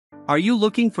Are you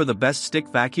looking for the best stick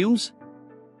vacuums?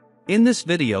 In this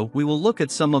video we will look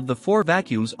at some of the 4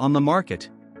 vacuums on the market.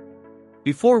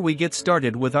 Before we get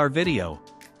started with our video,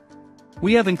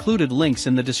 we have included links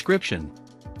in the description,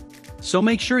 so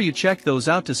make sure you check those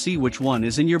out to see which one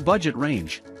is in your budget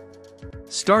range.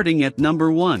 Starting at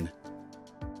number 1.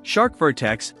 Shark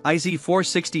Vertex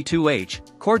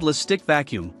IZ462H Cordless Stick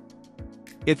Vacuum.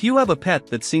 If you have a pet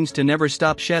that seems to never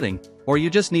stop shedding, or you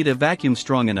just need a vacuum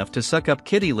strong enough to suck up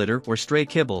kitty litter or stray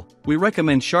kibble, we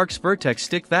recommend Shark's Vertex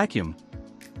Stick Vacuum.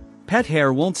 Pet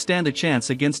hair won't stand a chance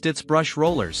against its brush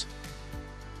rollers.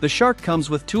 The Shark comes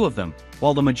with 2 of them,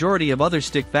 while the majority of other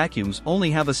stick vacuums only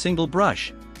have a single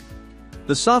brush.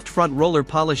 The soft front roller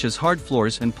polishes hard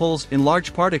floors and pulls in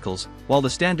large particles, while the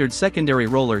standard secondary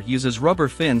roller uses rubber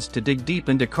fins to dig deep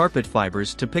into carpet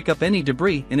fibers to pick up any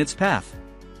debris in its path.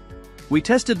 We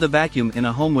tested the vacuum in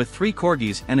a home with 3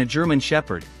 corgis and a German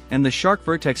Shepherd, and the Shark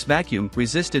Vertex vacuum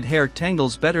resisted hair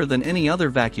tangles better than any other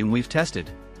vacuum we've tested.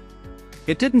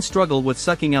 It didn't struggle with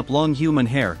sucking up long human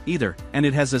hair either, and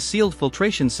it has a sealed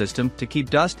filtration system to keep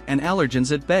dust and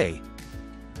allergens at bay.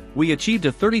 We achieved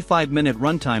a 35-minute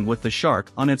runtime with the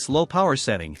Shark on its low power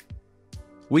setting.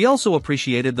 We also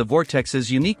appreciated the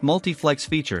Vortex's unique multi-flex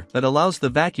feature that allows the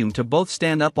vacuum to both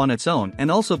stand up on its own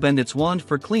and also bend its wand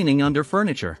for cleaning under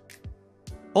furniture.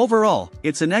 Overall,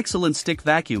 it's an excellent stick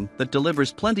vacuum that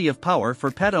delivers plenty of power for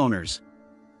pet owners.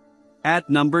 At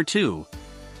number 2.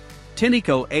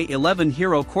 Tineco A11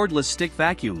 Hero Cordless Stick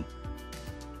Vacuum.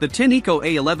 The Tineco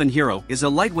A11 Hero is a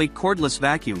lightweight cordless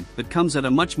vacuum that comes at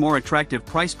a much more attractive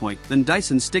price point than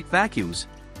Dyson stick vacuums.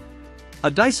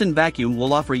 A Dyson vacuum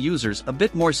will offer users a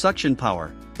bit more suction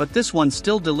power, but this one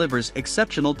still delivers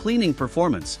exceptional cleaning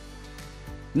performance.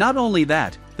 Not only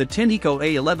that, the Tineco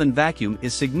A11 vacuum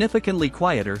is significantly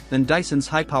quieter than Dyson's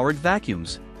high-powered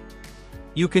vacuums.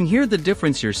 You can hear the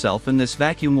difference yourself in this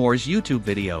Vacuum Wars YouTube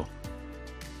video.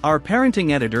 Our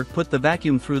parenting editor put the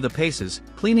vacuum through the paces,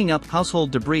 cleaning up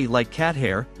household debris like cat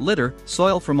hair, litter,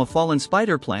 soil from a fallen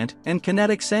spider plant, and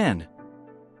kinetic sand.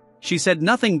 She said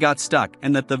nothing got stuck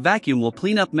and that the vacuum will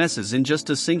clean up messes in just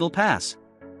a single pass.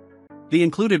 The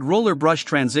included roller brush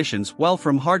transitions well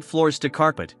from hard floors to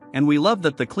carpet, and we love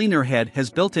that the cleaner head has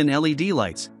built-in LED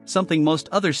lights, something most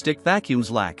other stick vacuums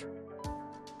lack.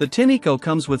 The Tineco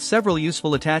comes with several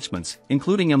useful attachments,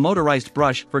 including a motorized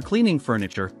brush for cleaning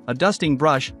furniture, a dusting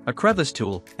brush, a crevice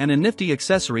tool, and a nifty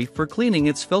accessory for cleaning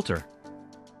its filter.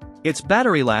 Its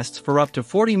battery lasts for up to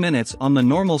 40 minutes on the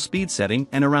normal speed setting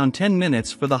and around 10 minutes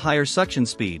for the higher suction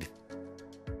speed.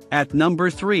 At number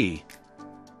 3.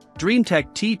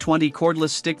 DreamTech T20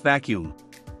 Cordless Stick Vacuum.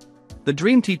 The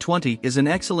Dream T20 is an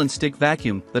excellent stick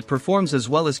vacuum that performs as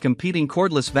well as competing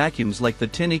cordless vacuums like the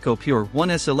Tineco Pure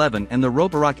 1S11 and the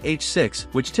Roborock H6,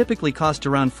 which typically cost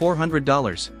around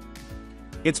 $400.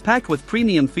 It's packed with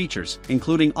premium features,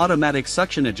 including automatic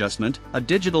suction adjustment, a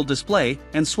digital display,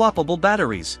 and swappable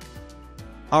batteries.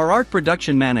 Our art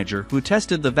production manager who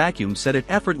tested the vacuum said it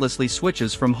effortlessly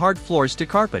switches from hard floors to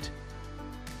carpet.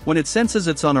 When it senses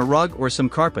it's on a rug or some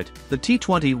carpet, the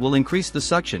T20 will increase the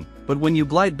suction, but when you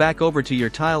glide back over to your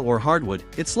tile or hardwood,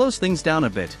 it slows things down a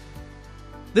bit.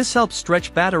 This helps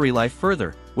stretch battery life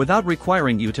further, without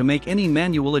requiring you to make any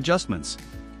manual adjustments.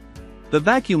 The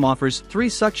vacuum offers 3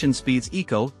 suction speeds: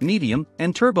 Eco, Medium,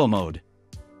 and Turbo mode.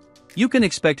 You can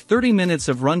expect 30 minutes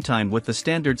of runtime with the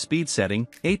standard speed setting,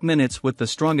 8 minutes with the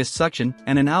strongest suction,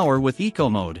 and an hour with Eco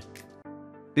mode.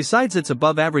 Besides its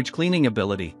above-average cleaning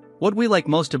ability, what we like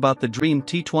most about the Dream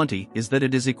T20 is that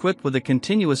it is equipped with a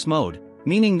continuous mode,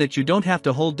 meaning that you don't have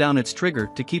to hold down its trigger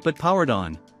to keep it powered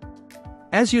on.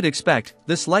 As you'd expect,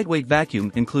 this lightweight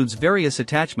vacuum includes various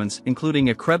attachments including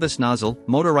a crevice nozzle,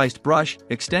 motorized brush,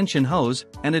 extension hose,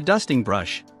 and a dusting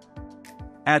brush.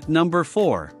 At number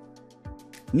 4.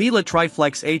 Miele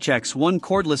Triflex HX1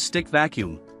 Cordless Stick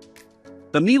Vacuum.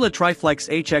 The Miele Triflex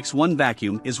HX1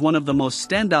 vacuum is one of the most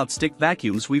standout stick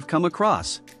vacuums we've come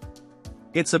across.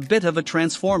 It's a bit of a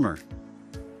transformer.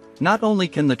 Not only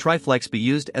can the Triflex be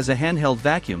used as a handheld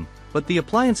vacuum, but the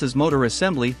appliance's motor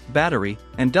assembly, battery,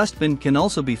 and dustbin can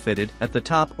also be fitted at the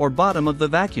top or bottom of the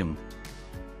vacuum.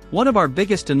 One of our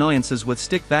biggest annoyances with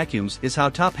stick vacuums is how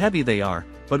top-heavy they are,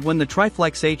 but when the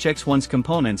Triflex HX1's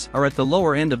components are at the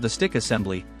lower end of the stick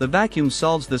assembly, the vacuum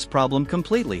solves this problem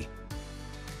completely.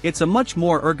 It's a much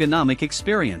more ergonomic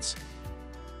experience.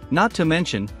 Not to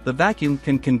mention, the vacuum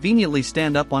can conveniently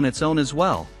stand up on its own as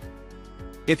well.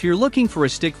 If you're looking for a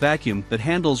stick vacuum that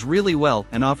handles really well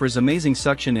and offers amazing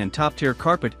suction and top-tier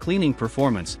carpet cleaning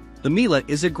performance, the Miele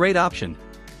is a great option.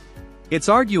 It's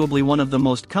arguably one of the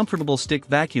most comfortable stick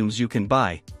vacuums you can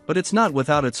buy, but it's not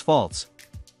without its faults.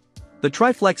 The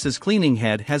Triflex's cleaning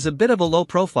head has a bit of a low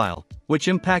profile, which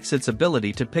impacts its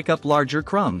ability to pick up larger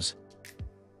crumbs.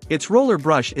 Its roller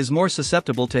brush is more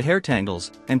susceptible to hair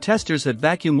tangles, and testers at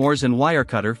Vacuum Wars and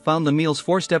Wirecutter found the Miele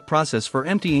 4-step process for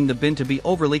emptying the bin to be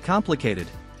overly complicated.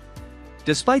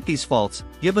 Despite these faults,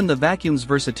 given the vacuum's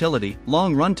versatility,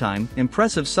 long runtime,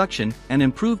 impressive suction, and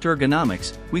improved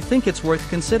ergonomics, we think it's worth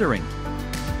considering.